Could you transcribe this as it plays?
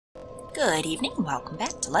Good evening, welcome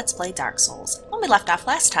back to Let's Play Dark Souls. When we left off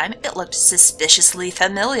last time, it looked suspiciously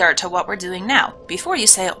familiar to what we're doing now. Before you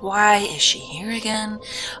say, why is she here again?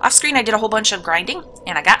 Off screen I did a whole bunch of grinding,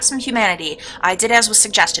 and I got some humanity. I did as was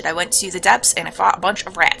suggested. I went to the depths and I fought a bunch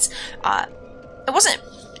of rats.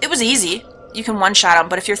 It was easy. You can one-shot them,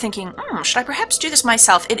 but if you're thinking, should I perhaps do this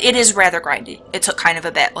myself? It is rather grindy. It took kind of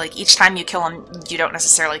a bit. Like, each time you kill them, you don't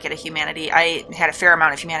necessarily get a humanity. I had a fair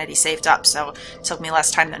amount of humanity saved up, so it took me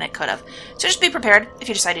less time than it could have. So just be prepared if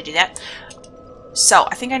you decide to do that. So,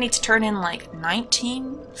 I think I need to turn in, like,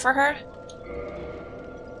 19 for her.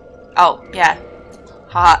 Oh, yeah.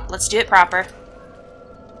 Ha, let's do it proper.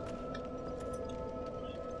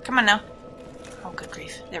 Come on now. Oh, good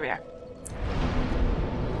grief. There we are.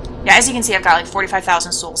 Yeah, as you can see, I've got like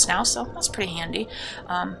 45,000 souls now, so that's pretty handy.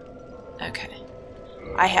 Okay.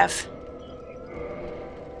 I'm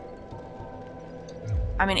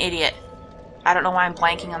an idiot. I don't know why I'm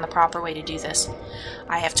blanking on the proper way to do this.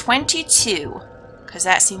 I have 22, because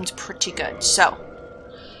that seemed pretty good. So.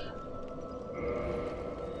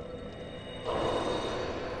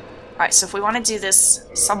 Alright, so if we want to do this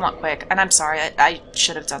somewhat quick, and I'm sorry, I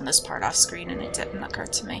should have done this part off screen and it didn't occur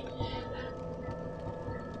to me.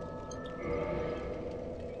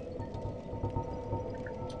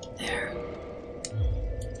 There.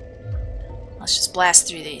 Let's just blast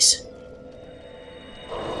through these.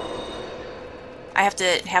 I have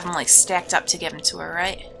to have them like stacked up to give them to her,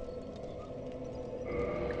 right?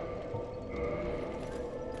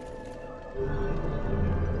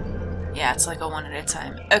 Yeah, it's like a one at a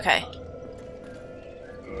time. Okay.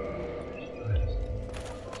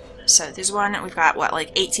 So there's one. We've got, what,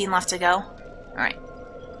 like 18 left to go? Alright.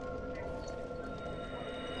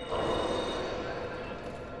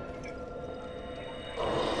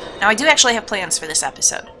 Now, I do actually have plans for this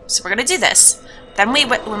episode, so we're going to do this. Then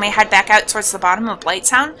when we head back out towards the bottom of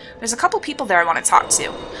Blighttown, there's a couple people there I want to talk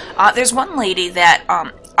to. There's one lady that,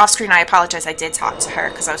 off-screen, I apologize, I did talk to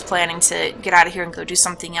her, because I was planning to get out of here and go do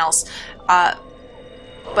something else. But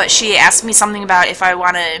she asked me something about if I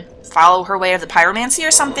want to follow her way of the Pyromancy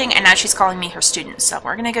or something, and now she's calling me her student, so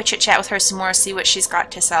we're going to go chit-chat with her some more, see what she's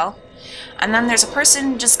got to sell. And then there's a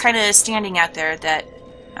person just kind of standing out there that,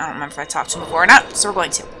 I don't remember if I talked to him before or not, so we're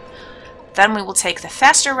going to. Then we will take the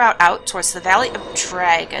faster route out towards the Valley of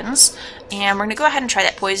Dragons, and we're going to go ahead and try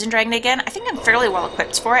that Poison Dragon again. I think I'm fairly well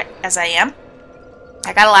equipped for it, as I am.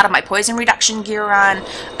 I got a lot of my poison reduction gear on,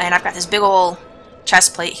 and I've got this big ol'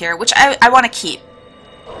 chest plate here, which I want to keep,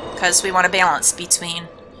 because we want to balance between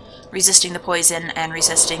resisting the poison and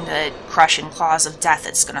resisting the crushing claws of death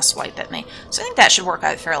that's going to swipe at me. So I think that should work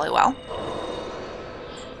out fairly well.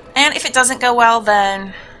 And if it doesn't go well,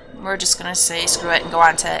 then we're just going to say screw it and go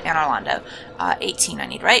on to Anor Londo. 18 I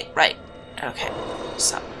need, right? Right. Okay.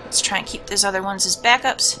 So, let's try and keep those other ones as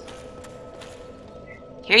backups.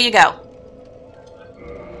 Here you go.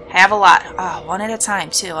 Have a lot. Oh, one at a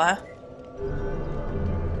time, too, huh?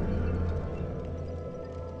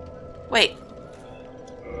 Wait.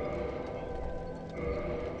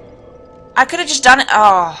 I could have just done it.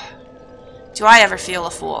 Oh. Do I ever feel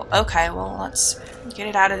a fool? Okay, well, let's get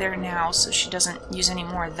it out of there now so she doesn't use any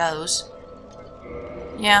more of those.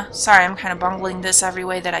 Yeah, sorry, I'm kind of bungling this every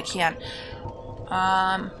way that I can.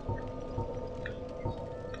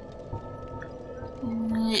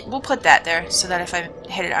 We'll put that there so that if I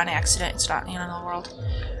hit it on accident, it's not the end of the world.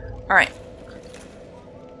 Alright.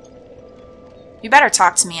 You better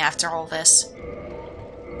talk to me after all this.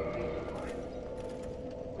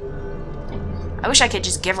 I wish I could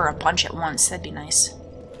just give her a bunch at once. That'd be nice.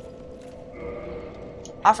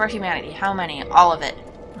 Offer humanity. How many? All of it.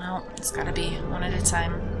 Well, it's gotta be one at a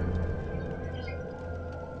time.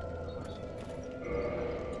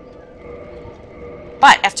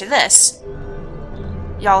 But after this,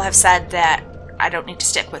 y'all have said that I don't need to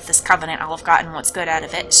stick with this Covenant. I'll have gotten what's good out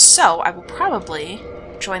of it. So I will probably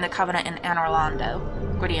join the Covenant in Anor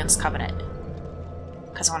Londo. Gwydian's Covenant.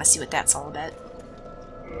 Because I want to see what that's all about.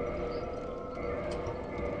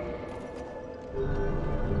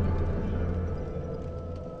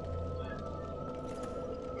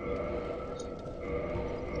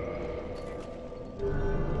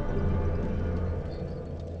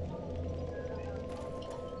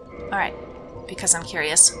 Alright, because I'm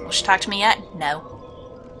curious. Will she talk to me yet?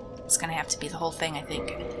 No. It's gonna have to be the whole thing, I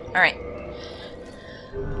think. Alright.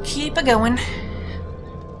 Keep it going.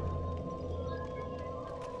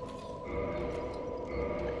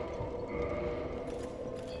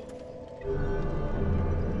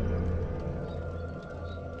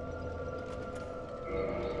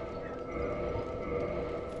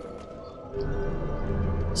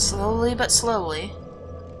 Slowly but slowly.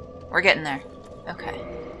 We're getting there. Okay.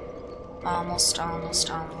 Almost,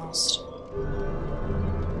 almost, almost.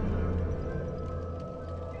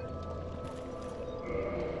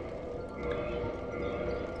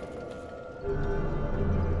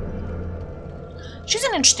 She's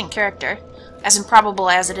an interesting character, as improbable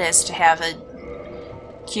as it is to have a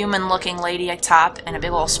human-looking lady at top and a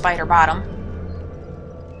big old spider bottom.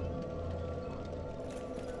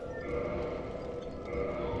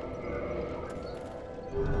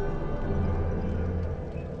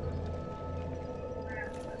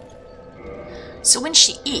 So when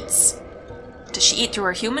she eats, does she eat through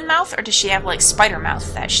her human mouth, or does she have, like, spider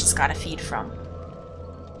mouth that she's got to feed from?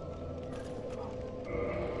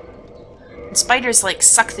 And spiders, like,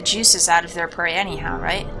 suck the juices out of their prey anyhow,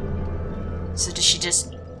 right? So does she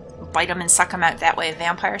just bite them and suck them out that way,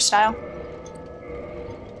 vampire style?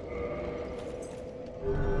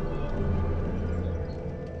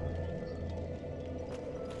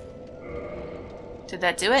 Did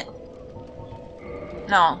that do it?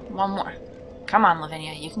 No, one more. Come on,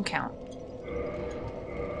 Lavinia, you can count.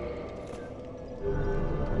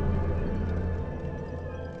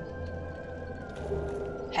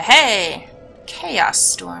 Hey! Chaos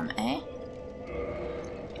Storm, eh?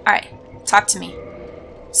 Alright, talk to me.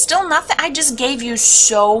 Still nothing? I just gave you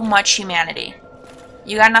so much humanity.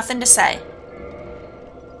 You got nothing to say.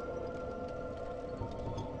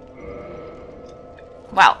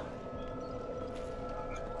 Well.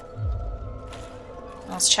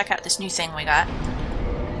 Let's check out this new thing we got.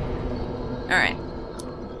 Alright.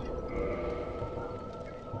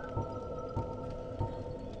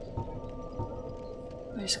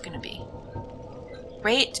 Where's it gonna be?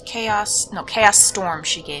 Great Chaos... No, Chaos Storm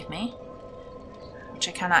she gave me. Which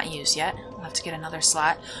I cannot use yet. I'll have to get another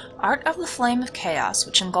slot. Art of the Flame of Chaos,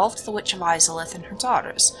 which engulfed the Witch of Izalith and her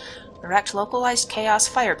daughters. Erect localized Chaos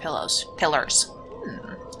Fire Pillars.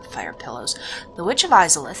 Fire pillows. The Witch of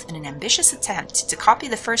Izalith, in an ambitious attempt to copy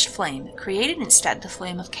the first flame, created instead the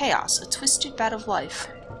Flame of Chaos, a twisted bed of life.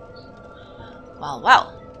 Well,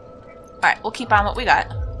 well. Alright, we'll keep on what we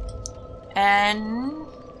got. And...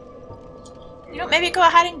 you know, maybe go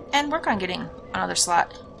ahead and work on getting another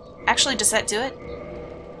slot. Actually, does that do it?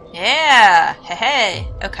 Yeah! Hey, hey!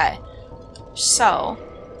 Okay. So,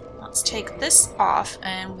 let's take this off,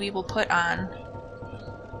 and we will put on...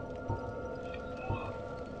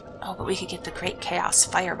 oh, but we could get the Great Chaos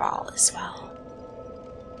Fireball as well.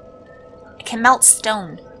 It can melt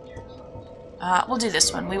stone. We'll do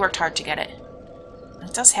this one. We worked hard to get it.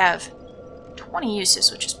 It does have 20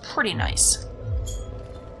 uses, which is pretty nice.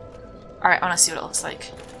 Alright, I want to see what it looks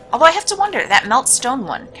like. Although I have to wonder, that melt stone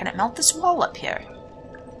one, can it melt this wall up here?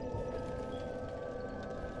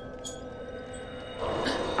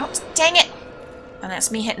 Oh, dang it! And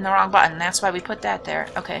that's me hitting the wrong button. That's why we put that there.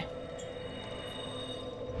 Okay.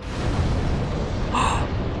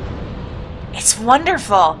 It's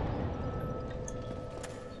wonderful!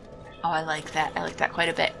 Oh, I like that. I like that quite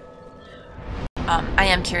a bit. I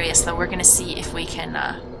am curious, though. We're going to see if we can...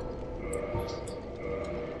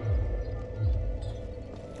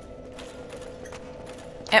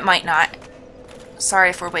 It might not. Sorry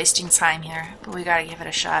if we're wasting time here, but we gotta give it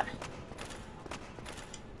a shot.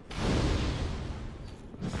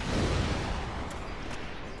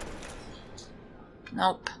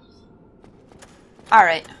 Nope.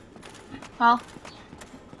 Alright. Well,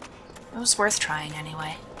 it was worth trying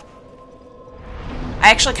anyway. I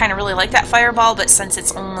actually kind of really like that fireball, but since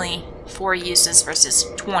it's only 4 uses versus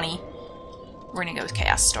 20, we're gonna go with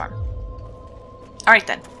Chaos Storm. Alright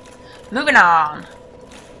then. Moving on.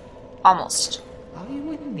 Almost. Are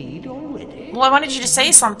you in need already? Well, I wanted you to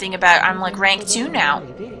say something about I'm like rank 2 now.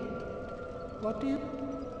 What do you...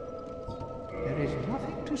 There is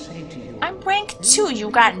nothing to say to you. I'm rank 2. You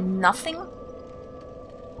got nothing?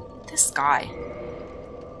 This guy.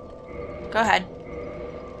 Go ahead.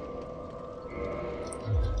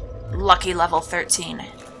 Lucky level 13.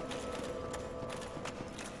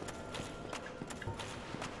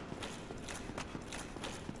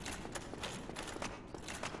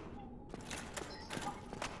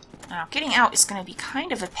 Now, getting out is going to be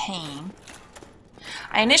kind of a pain.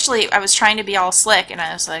 I was trying to be all slick, and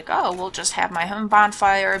I was like, oh, we'll just have my home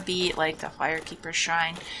bonfire be like the Firekeeper's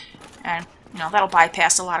Shrine. And, you know, that'll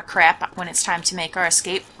bypass a lot of crap when it's time to make our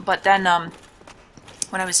escape. But then,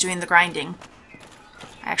 when I was doing the grinding,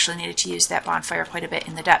 I actually needed to use that bonfire quite a bit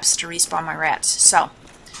in the depths to respawn my rats. So,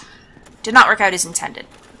 did not work out as intended.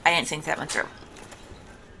 I didn't think that went through.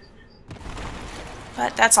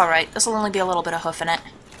 But that's alright. This will only be a little bit of hoof in it.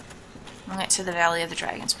 We'll get to the Valley of the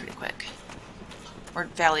Dragons pretty quick. Or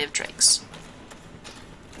Valley of Drakes.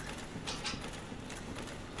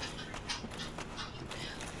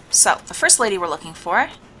 So, the first lady we're looking for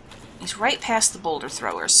He's right past the boulder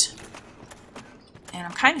throwers. And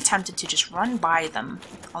I'm kind of tempted to just run by them,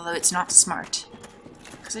 although it's not smart.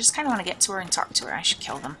 Because I just kind of want to get to her and talk to her. I should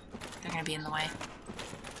kill them. They're going to be in the way.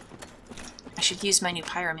 I should use my new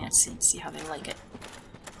Pyromancy and see how they like it.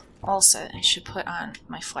 Also, I should put on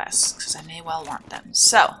my flasks, because I may well want them.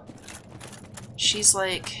 So, she's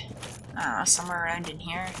like, I don't know, somewhere around in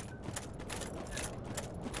here.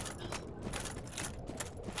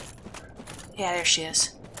 Yeah, there she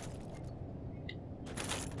is.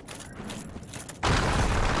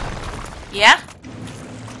 Yeah?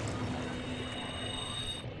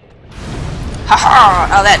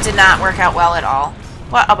 Haha! Oh, that did not work out well at all.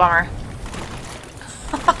 What a bummer.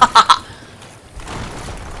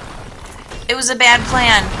 It was a bad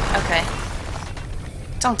plan. Okay.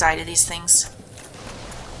 Don't die to these things.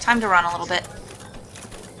 Time to run a little bit.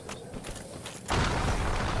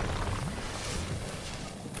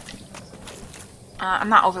 I'm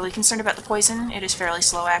not overly concerned about the poison. It is fairly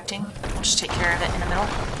slow acting. We'll just take care of it in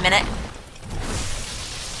a minute.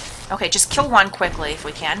 Okay, just kill one quickly if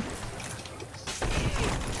we can.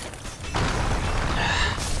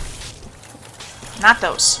 Not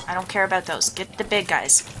those. I don't care about those. Get the big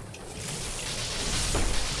guys.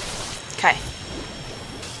 Okay.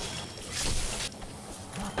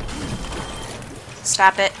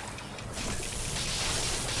 Stop it.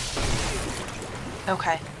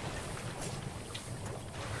 Okay.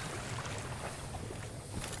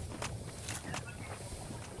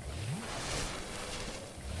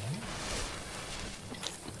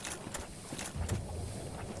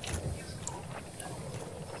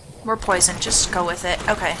 We're poisoned. Just go with it.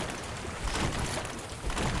 Okay.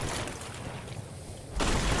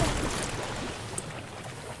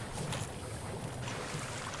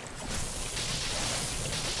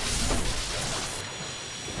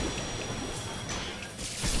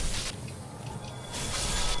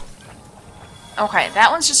 Okay, that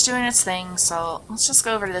one's just doing its thing, so let's just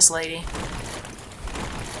go over to this lady.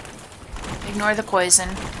 Ignore the poison.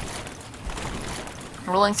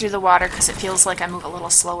 Rolling through the water because it feels like I move a little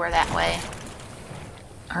slower that way.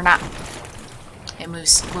 Or not. It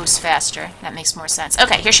moves faster. That makes more sense.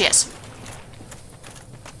 Okay, here she is.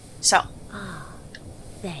 So. Ah,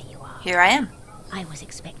 there you are. Here I am. I was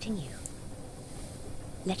expecting you.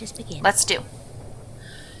 Let us begin. Let's do.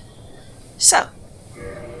 So,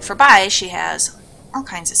 for Bai, she has all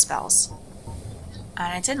kinds of spells.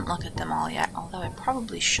 And I didn't look at them all yet, although I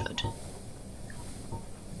probably should.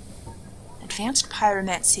 Advanced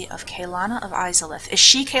Pyromancy of Kaelana of Izalith. Is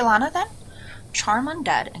she Kaelana then? Charm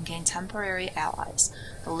undead and gain temporary allies.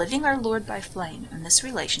 The living are lured by flame, and this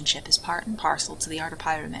relationship is part and parcel to the art of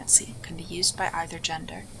pyromancy. Can be used by either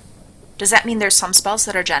gender. Does that mean there's some spells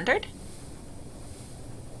that are gendered?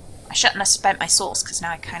 I shouldn't have spent my souls, because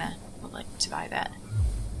now I kind of would like to buy that.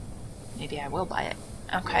 Maybe I will buy it.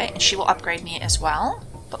 Okay, and she will upgrade me as well.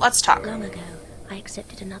 But let's talk. Long ago, I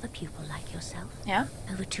accepted another pupil like yourself. Yeah?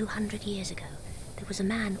 Over 200 years ago, there was a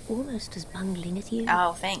man almost as bungling as you.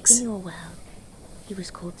 Oh, thanks. In your world, he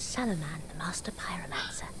was called Salaman, the master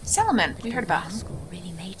pyromancer. Salaman, we heard about him. School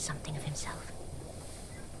really made something of himself.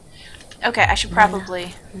 Okay, I should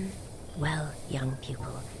probably... Well, young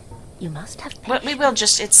pupil, you must have patience. We will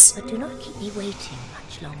just, it's... But do not keep me waiting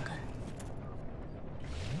much longer.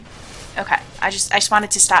 Okay, I just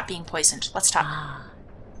wanted to stop being poisoned. Let's talk. Ah,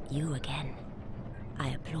 you again. I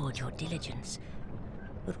applaud your diligence.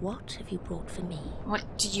 But what have you brought for me? What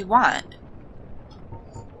do you want?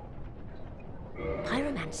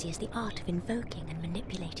 Pyromancy is the art of invoking and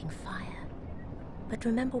manipulating fire. But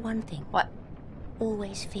remember one thing. What?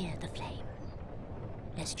 Always fear the flame,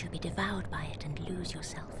 lest you be devoured by it and lose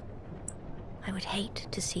yourself. I would hate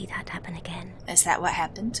to see that happen again. Is that what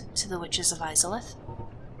happened to the witches of Izalith?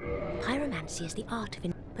 Pyromancy is the art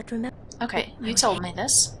of but remember... Okay, you told me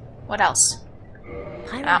this. What else?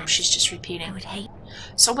 Oh, she's just repeating. I would hate...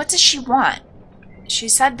 So what does she want? She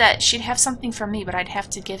said that she'd have something from me, but I'd have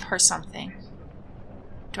to give her something.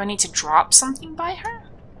 Do I need to drop something by her?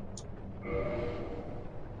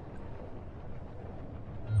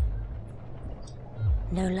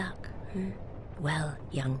 No luck, Well,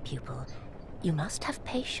 young pupil, you must have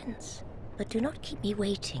patience. But do not keep me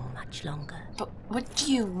waiting much longer. But what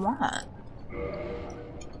do you want?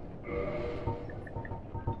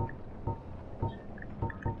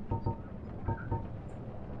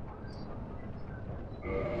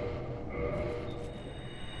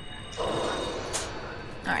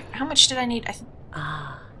 Alright, how much did I need?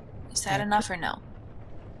 Is that enough or no?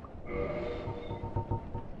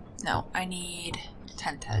 No, I need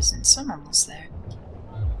 10,000, so I'm almost there.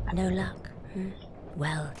 No luck,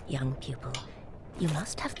 Well, young pupil, you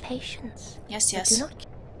must have patience. Yes, but yes. do not...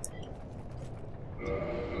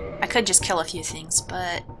 I could just kill a few things,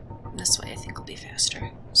 but this way I think will be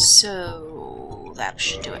faster. So that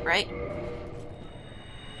should do it, right?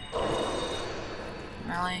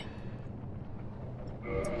 Really?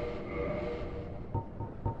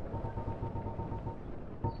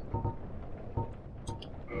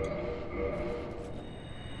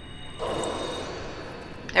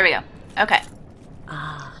 There we go. Okay.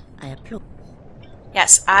 Ah, I applaud.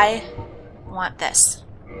 Yes, I want this.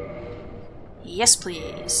 Yes,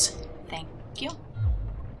 please. Thank you.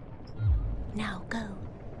 Now go.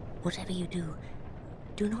 Whatever you do,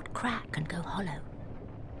 do not crack and go hollow,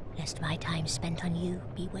 lest my time spent on you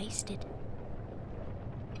be wasted.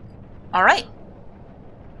 All right.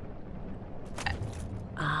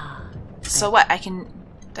 Ah. So what? I can...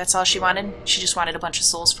 That's all she wanted? She just wanted a bunch of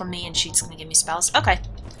souls from me and she's gonna give me spells? Okay.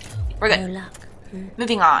 We're good. No luck.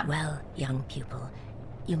 Moving on. Well, young pupil,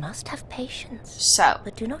 you must have patience. So.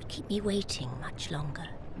 But do not keep me waiting much longer.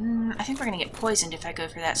 I think we're gonna get poisoned if I go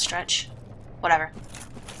for that stretch. Whatever.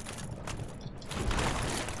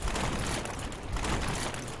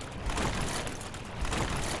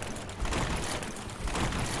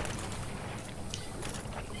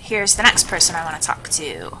 Here's the next person I want to talk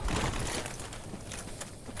to.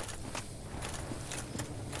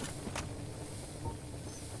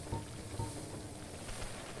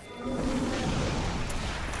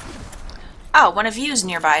 Oh, one of you's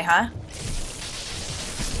nearby, huh?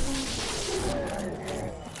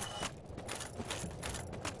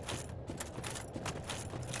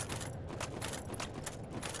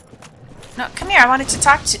 No, come here, I wanted to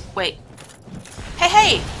talk to... Wait.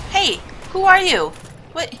 Hey! Hey! Who are you?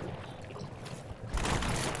 What?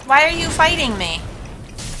 Why are you fighting me?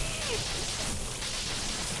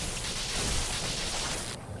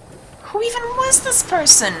 Who even was this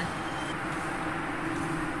person?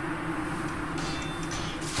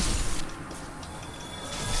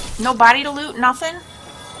 No body to loot? Nothing?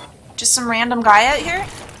 Just some random guy out here?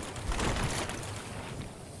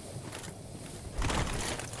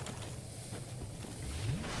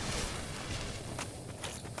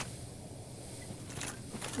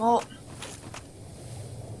 Well...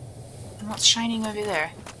 And what's shining over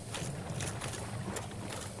there?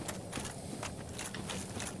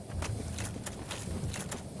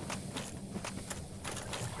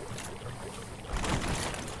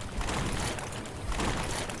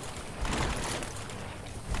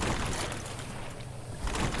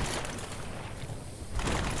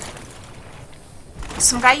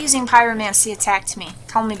 Some guy using Pyromancy attacked me.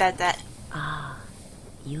 Tell me about that. Ah,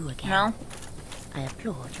 you again. No? I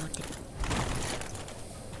applaud your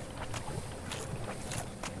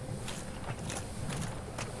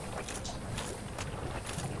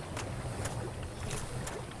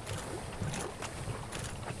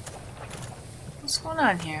What's going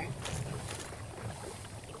on here?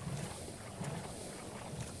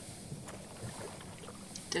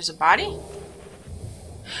 There's a body?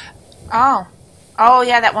 Oh. Oh,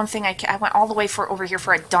 yeah, that one thing I went all the way over here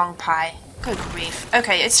for a dung pie. Good grief.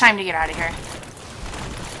 Okay, it's time to get out of here.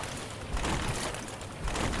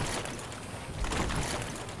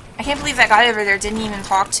 I can't believe that guy over there didn't even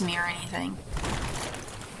talk to me or anything.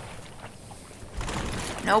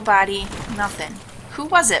 No body, nothing. Who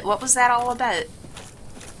was it? What was that all about?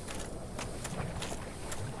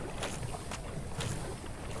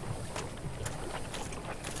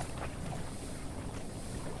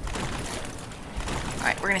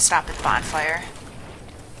 Alright, we're gonna stop at the bonfire.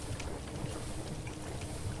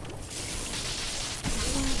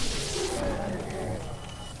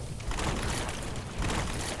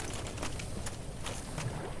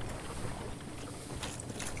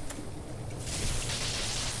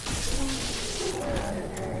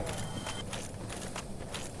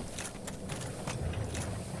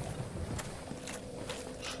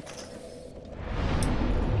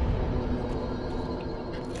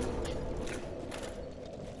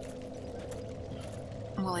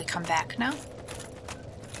 Will he come back now?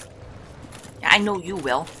 Yeah, I know you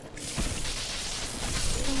will.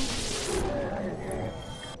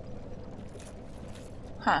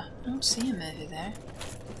 Huh, I don't see him over there.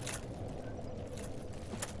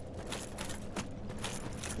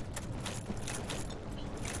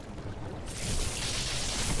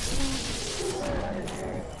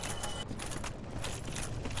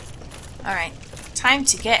 Alright, time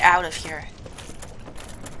to get out of here.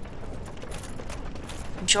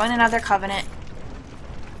 Join another covenant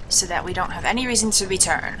so that we don't have any reason to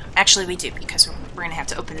return. Actually, we do, because we're going to have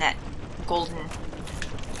to open that golden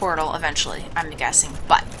portal eventually, I'm guessing.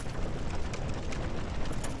 But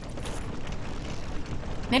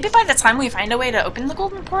maybe by the time we find a way to open the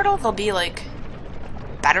golden portal, there'll be, like,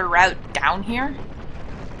 a better route down here.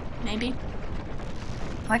 maybe?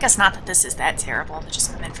 Well, I guess not that this is that terrible. They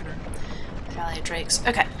just come in from the Valley of Drakes.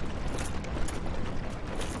 Okay.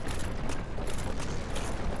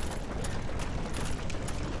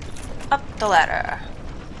 Up the ladder.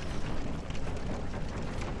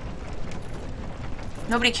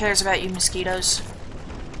 Nobody cares about you, mosquitoes.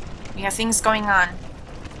 We have things going on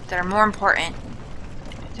that are more important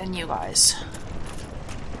than you guys.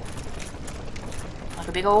 Like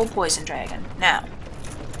a big old poison dragon. Now,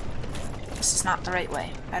 this is not the right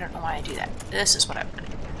way. I don't know why I do that. This is what I want.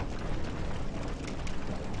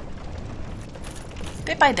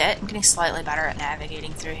 Bit by bit, I'm getting slightly better at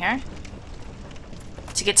navigating through here.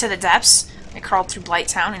 To get to the depths, I crawled through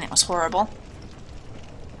Blighttown and it was horrible.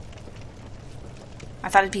 I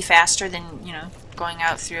thought it'd be faster than, you know, going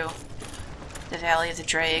out through the Valley of the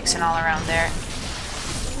Drakes and all around there.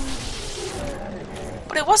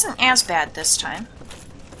 But it wasn't as bad this time,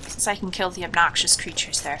 since I can kill the obnoxious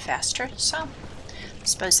creatures there faster, so I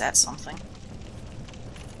suppose that's something.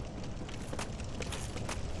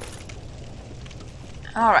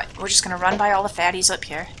 Alright, we're just gonna run by all the fatties up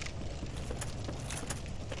here.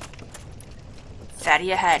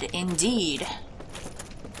 Fatty ahead, indeed.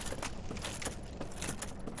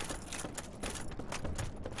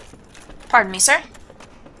 Pardon me, sir.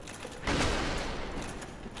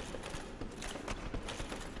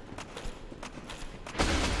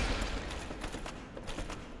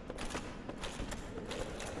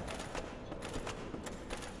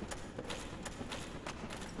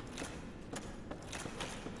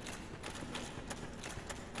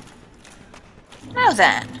 Now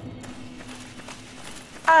then.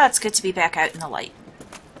 Ah, it's good to be back out in the light.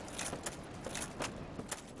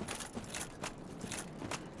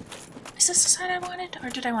 Is this the side I wanted, or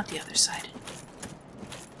did I want the other side?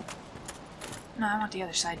 No, I want the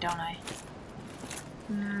other side, don't I?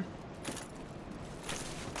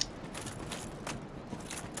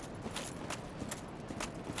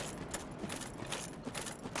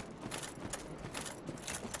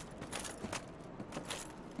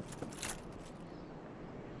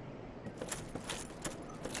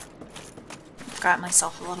 Got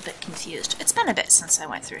myself a little bit confused. It's been a bit since I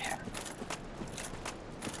went through here.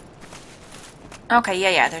 Okay,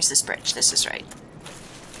 yeah, there's this bridge. This is right.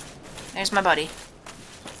 There's my buddy.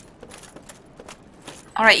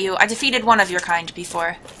 Alright, you. I defeated one of your kind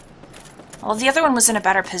before. Well, the other one was in a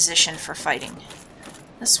better position for fighting.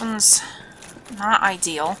 This one's not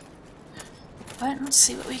ideal. But let's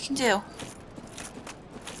see what we can do.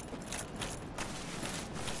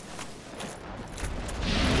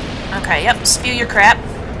 Okay, yep, spew your crap.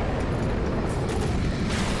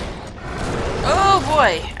 Oh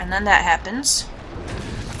boy, and then that happens.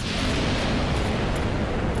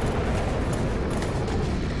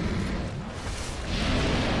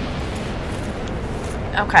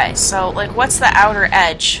 Okay, so, like, what's the outer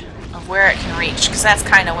edge of where it can reach? Because that's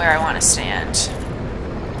kind of where I want to stand.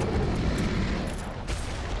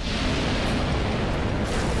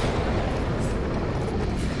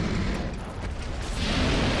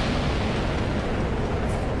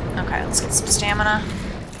 Okay, let's get some stamina.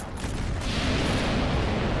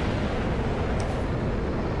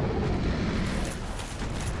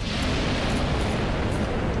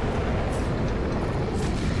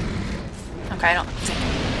 Okay, I don't think...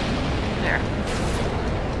 There.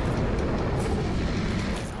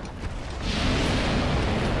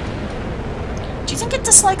 Do you think it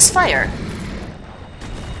dislikes fire?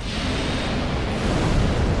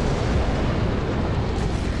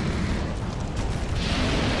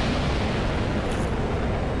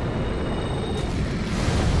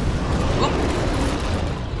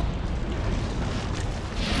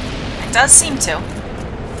 It does seem to.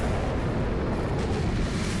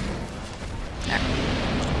 There.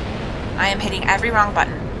 I am hitting every wrong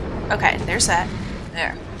button. Okay, there's that.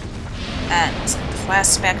 There. And let's get the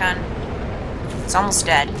flask back on. It's almost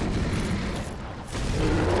dead.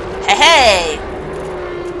 Hey, hey!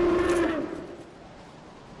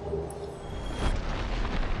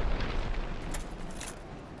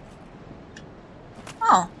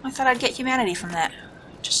 Oh, I thought I'd get humanity from that.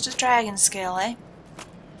 Just a dragon scale, eh?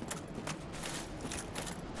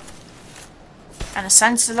 And a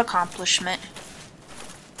sense of accomplishment.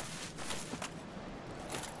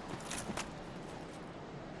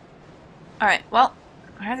 Alright, well,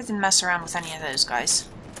 I rather didn't mess around with any of those guys.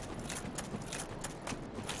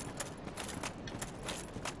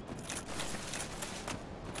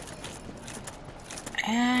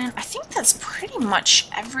 And I think that's pretty much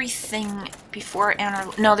everything before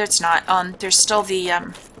Anor... No, there's not. There's still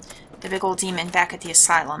the big old demon back at the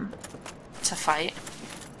asylum to fight.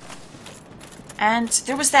 And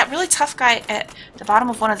there was that really tough guy at the bottom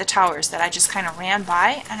of one of the towers that I just kind of ran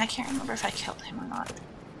by, and I can't remember if I killed him or not.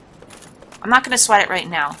 I'm not going to sweat it right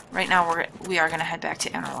now. Right now we are going to head back to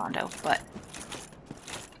Anor Londo, but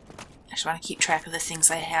I just want to keep track of the things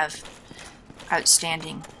I have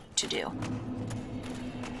outstanding to do.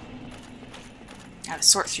 Gotta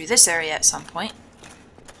sort through this area at some point.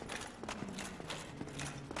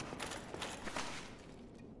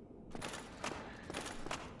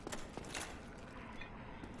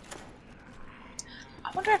 I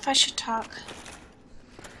wonder if I should talk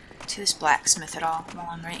to this blacksmith at all while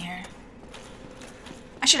I'm right here.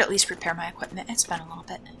 I should at least repair my equipment. It's been a little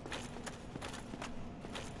bit.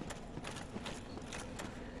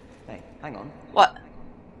 Hey, hang on. What?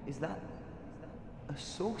 Is that a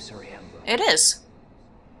sorcery ember? It is.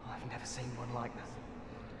 I've never seen one like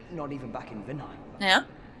that. Not even back in Vinheim. Yeah?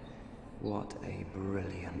 What a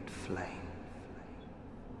brilliant flame.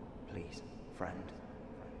 Please, friend,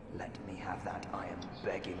 let me have that. I am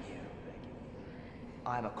begging you.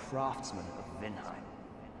 I am a craftsman of Vinheim.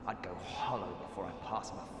 I'd go hollow before I pass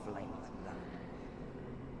on a flame like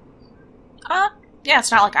that. Yeah, it's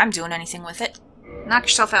not like I'm doing anything with it. Knock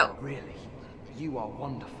yourself out. Oh, really? You are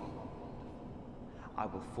wonderful. I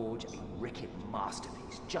will forge a wicked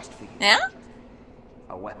masterpiece just for you. Yeah?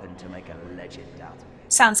 A weapon to make a legend out of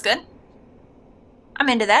it. Sounds good. I'm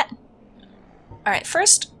into that. Alright,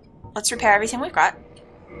 first, let's repair everything we've got.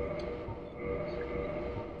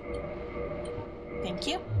 Thank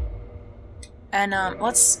you. And,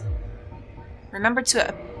 let's remember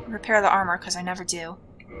to repair the armor, because I never do.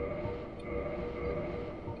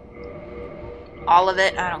 All of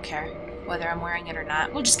it, I don't care whether I'm wearing it or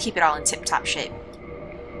not. We'll just keep it all in tip-top shape.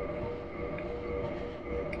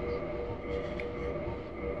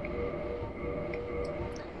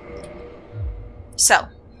 So,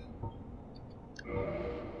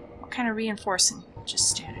 what kind of reinforcing?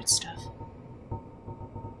 Just standard stuff.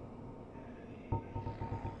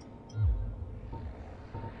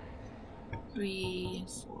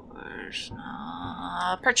 Reinforce.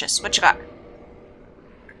 Purchase. What you got?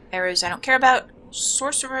 Arrows I don't care about.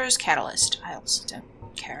 Sorcerer's Catalyst. I also don't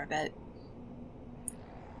care about.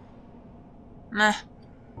 Meh.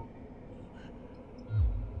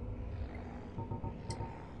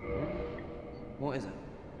 What is it?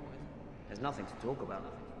 There's nothing to talk about.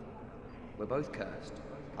 We're both cursed,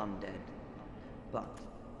 undead. But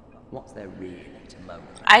what's there really to moan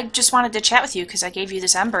about? I just wanted to chat with you because I gave you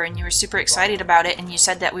this ember and you were super excited about it and you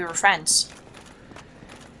said that we were friends.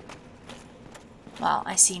 Well,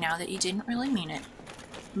 I see now that you didn't really mean it.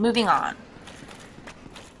 Moving on.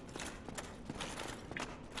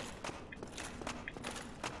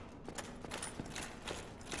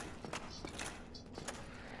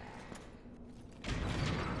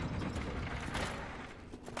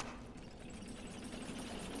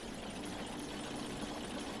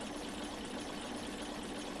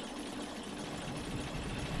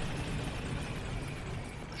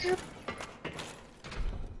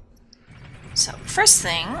 So, first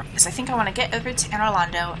thing is I think I want to get over to Anor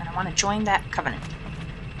Londo and I want to join that covenant.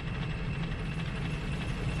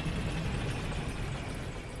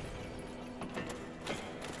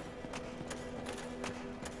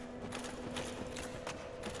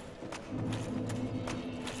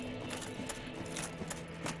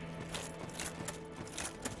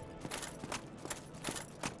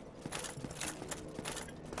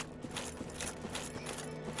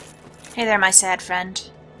 Hey there, my sad friend.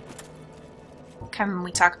 Can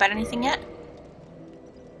we talk about anything yet?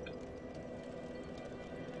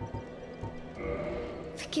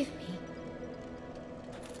 Forgive me.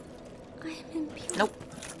 I am impure. Nope.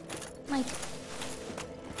 My...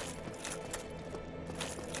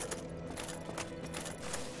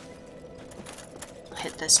 I'll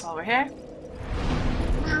hit this while we're here.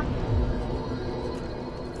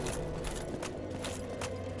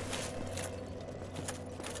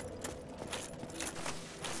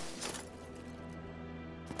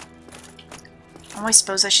 Oh, I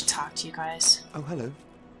suppose I should talk to you guys. Oh, hello.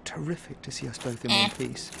 Terrific to see us both in one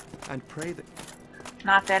piece. And pray that...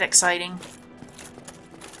 Not that exciting.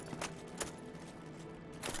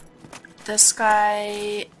 This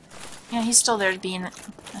guy... Yeah, he's still there being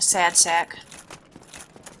a sad sack.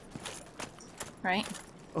 Right?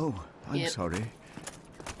 Oh, I'm Yep. sorry.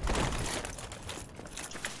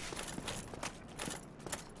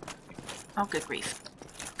 Oh, good grief.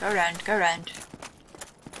 Go round, go round.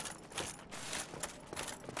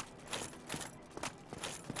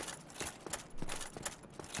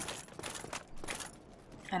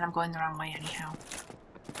 And I'm going the wrong way anyhow.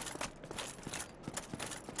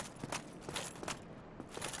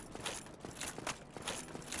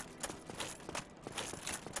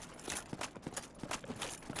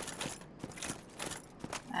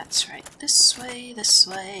 That's right. This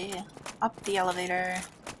way. Up the elevator.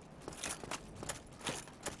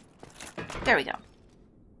 There we go.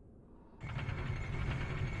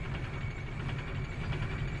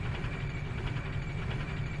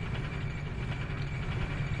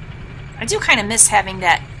 I do kind of miss having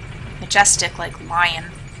that majestic, like,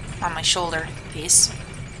 lion on my shoulder piece.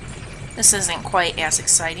 This isn't quite as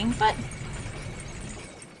exciting, but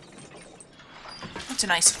it's a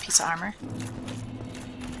nice piece of armor.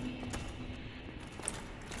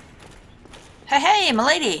 Hey, hey,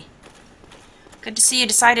 milady! Good to see you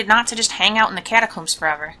decided not to just hang out in the catacombs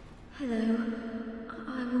forever. Hello.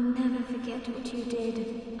 I will never forget what you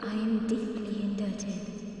did. I am deeply indebted.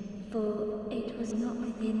 For it was not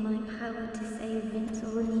within my power to save Vince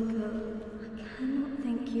or Nico. I cannot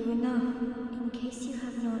thank you enough. In case you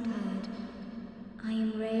have not heard, I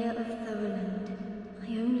am Rhea of Thoroland. I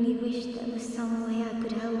only wish there was some way I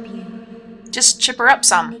could help you. Just chip her up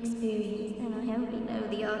some. Experience, and I only know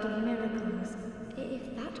the art of miracles.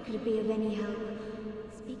 If that could be of any help,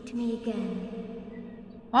 speak to me again.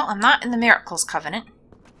 Well, I'm not in the Miracles Covenant.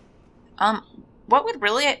 What would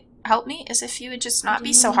really help me is if you would just not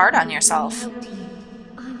be so hard on yourself.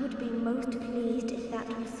 I would be most pleased if that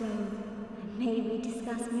was so. May we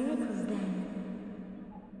discuss miracles then?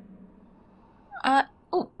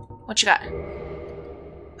 Oh, what you got?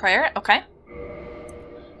 Prayer? Okay.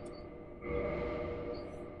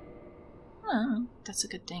 That's a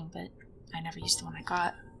good thing, but I never used the one I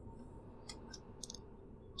got.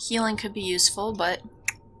 Healing could be useful, but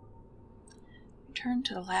return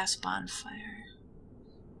to the last bonfire.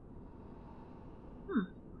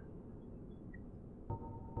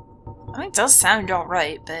 I mean, it does sound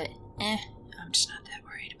alright, but I'm just not that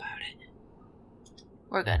worried about it.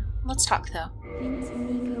 We're good. Let's talk, though. Vince and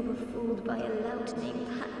Nico were fooled by a lout named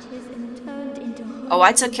Patches and turned into... Oh,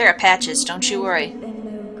 I took care of Patches, don't you worry. They're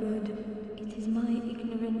no good. It is my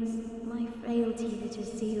ignorance, my frailty that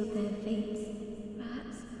has sealed their fates.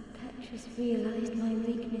 Perhaps Patches realized my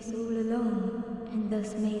weakness all along, and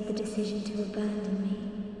thus made the decision to abandon me.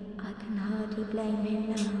 I can hardly blame him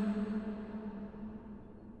now.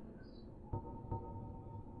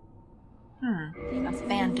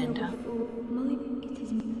 Abandoned, huh?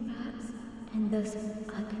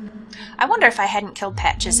 I wonder if I hadn't killed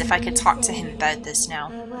Patches, if I could talk to him about this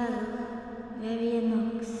now.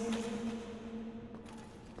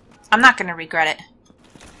 I'm not gonna regret it.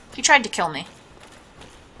 He tried to kill me.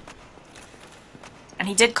 And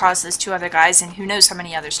he did cause those two other guys, and who knows how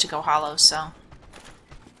many others to go hollow, so...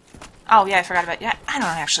 Oh, yeah, I forgot about... Yeah, I don't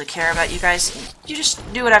actually care about you guys. You just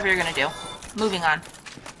do whatever you're gonna do. Moving on.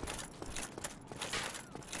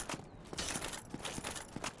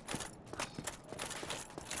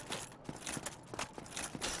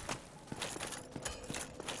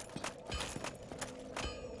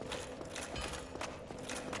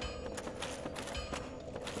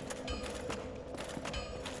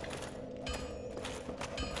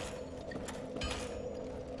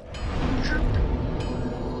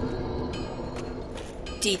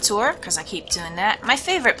 Detour, because I keep doing that. My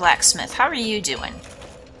favorite blacksmith, how are you doing?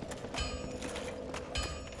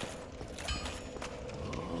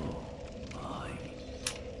 Oh my,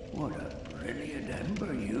 what a brilliant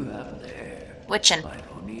ember you have there. Whichin'? I've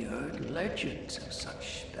only heard legends of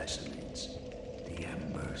such specimens. The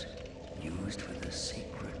embers used for the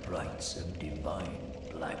sacred rites of divine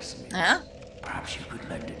blacksmiths. Yeah? Perhaps you could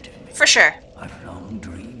lend it to me. For sure. I've long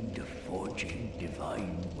dreamed of forging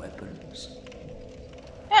divine weapons.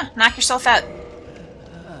 Yeah, knock yourself out.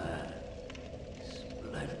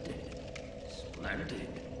 Splendid. Splendid.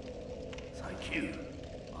 Thank you.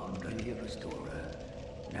 Andre the Restorer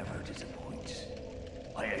never disappoints.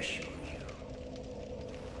 I assure you.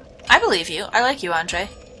 I believe you. I like you, Andre.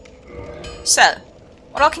 So,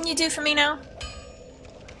 what all can you do for me now?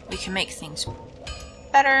 We can make things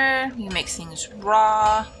better. We can make things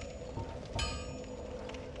raw.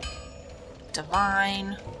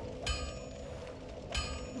 Divine.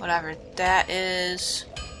 Whatever that is.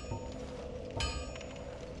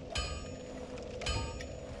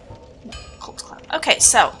 Cold Cloud. Okay,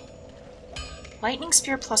 so. Lightning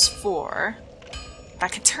Spear plus 4. But I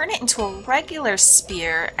could turn it into a regular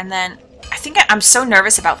spear, and then... I think I'm so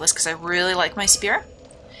nervous about this because I really like my spear.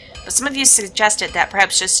 But some of you suggested that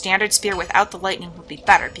perhaps just standard spear without the lightning would be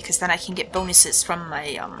better, because then I can get bonuses from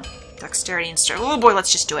my dexterity and strength. Oh boy,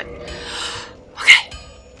 let's just do it. Okay.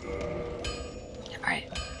 Alright.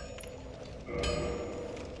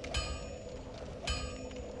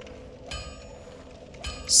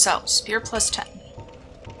 So, spear plus 10.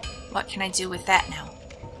 What can I do with that now?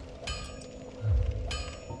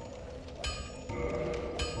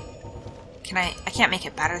 I can't make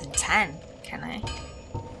it better than 10, can I?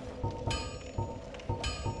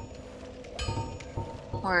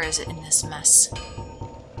 Or is it in this mess?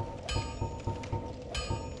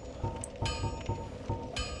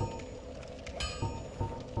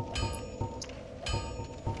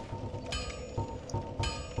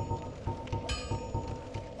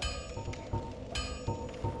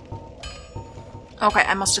 Okay,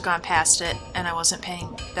 I must have gone past it, and I wasn't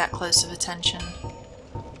paying that close of attention.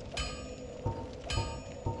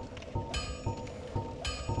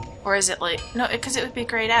 Or is it like... No, because it would be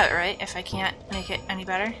grayed out, right? If I can't make it any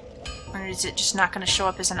better? Or is it just not going to show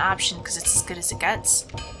up as an option because it's as good as it gets?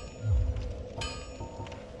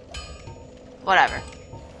 Whatever.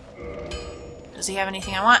 Does he have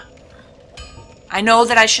anything I want? I know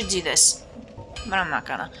that I should do this, but I'm not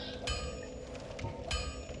gonna.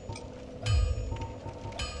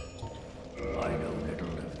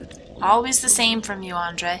 Always the same from you,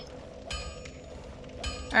 Andre.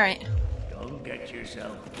 Alright. Don't get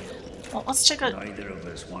yourself killed. Well, let's take a Neither of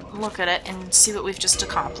us want look at it and see what we've just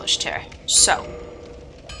accomplished here. So.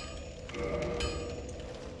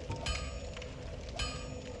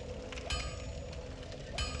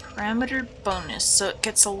 Parameter bonus. So it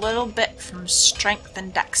gets a little bit from strength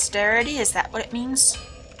and dexterity. Is that what it means?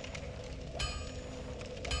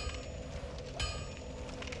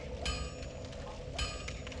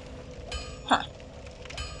 Huh.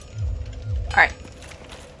 Alright.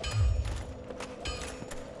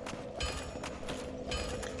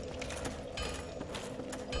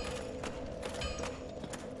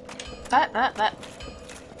 That.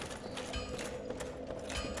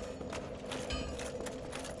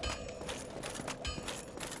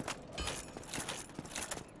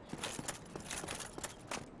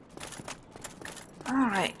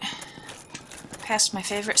 Alright. Past my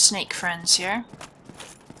favorite snake friends here.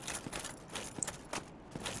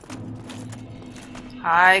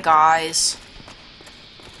 Hi, guys.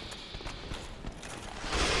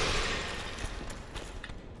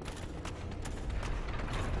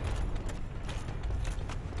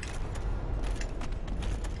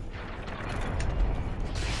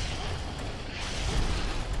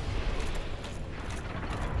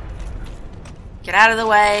 Get out of the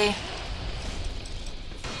way.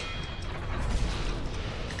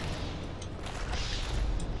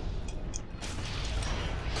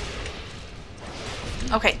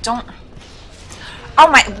 Okay, don't...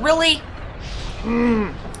 Oh my... Really?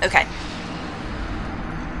 Okay.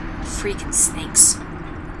 Freaking snakes.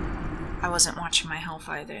 I wasn't watching my health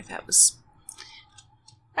either. That was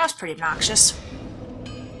pretty obnoxious.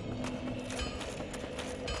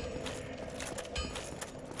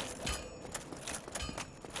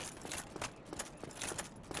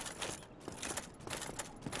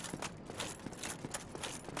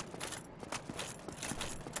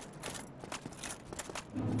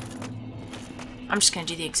 I'm just gonna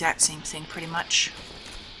do the exact same thing, pretty much.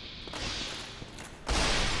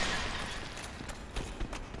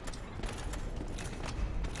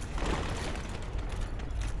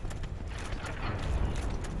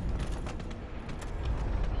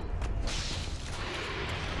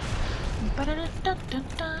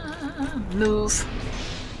 Move.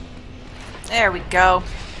 There we go.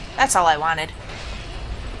 That's all I wanted.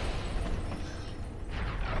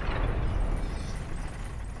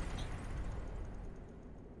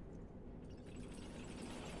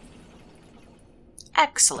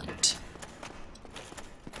 Excellent.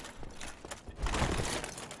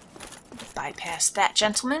 Bypass that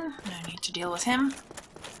gentleman. No need to deal with him.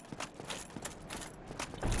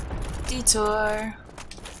 Detour.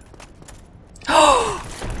 Oh!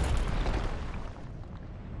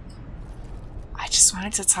 I just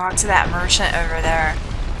wanted to talk to that merchant over there.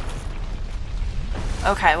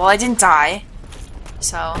 Okay, well I didn't die,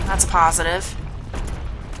 so that's a positive.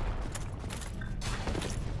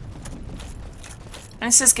 And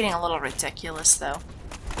this is getting a little ridiculous, though.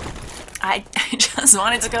 I just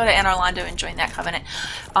wanted to go to Anor Londo and join that covenant,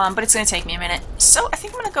 but it's going to take me a minute. So I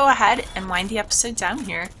think I'm going to go ahead and wind the episode down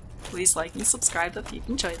here. Please like and subscribe if you've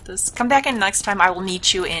enjoyed this. Come back in next time. I will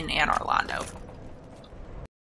meet you in Anor Londo.